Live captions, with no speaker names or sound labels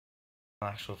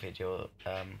actual video.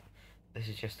 This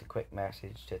is just a quick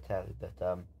message to tell you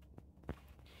that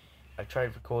I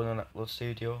tried recording on Upload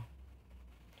Studio,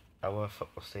 our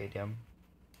football stadium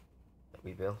that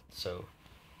we built, so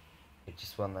it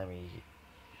just won't let me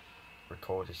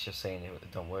record. It's just saying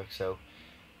it don't work, so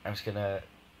I'm just gonna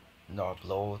not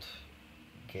upload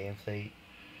gameplay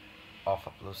off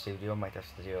Upload Studio. I might have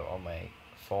to do it on my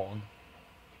phone.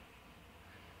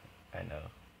 I know.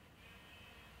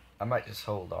 I might just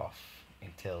hold off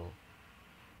until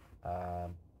Upload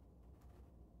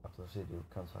Studio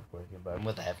comes back working, but I'm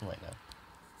with Evan right now,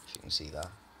 if you can see that.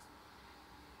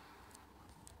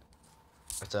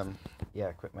 But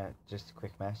yeah, just a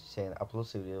quick message saying Upload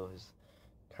Studio is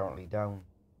currently down.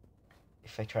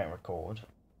 If I try and record,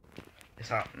 this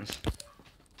happens.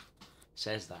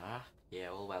 Says that, yeah,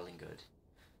 all well and good.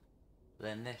 But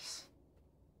then this.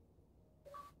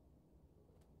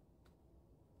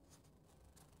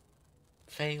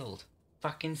 Failed.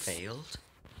 Fucking failed.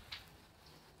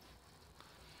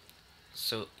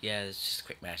 So yeah, it's just a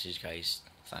quick message, guys.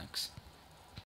 Thanks.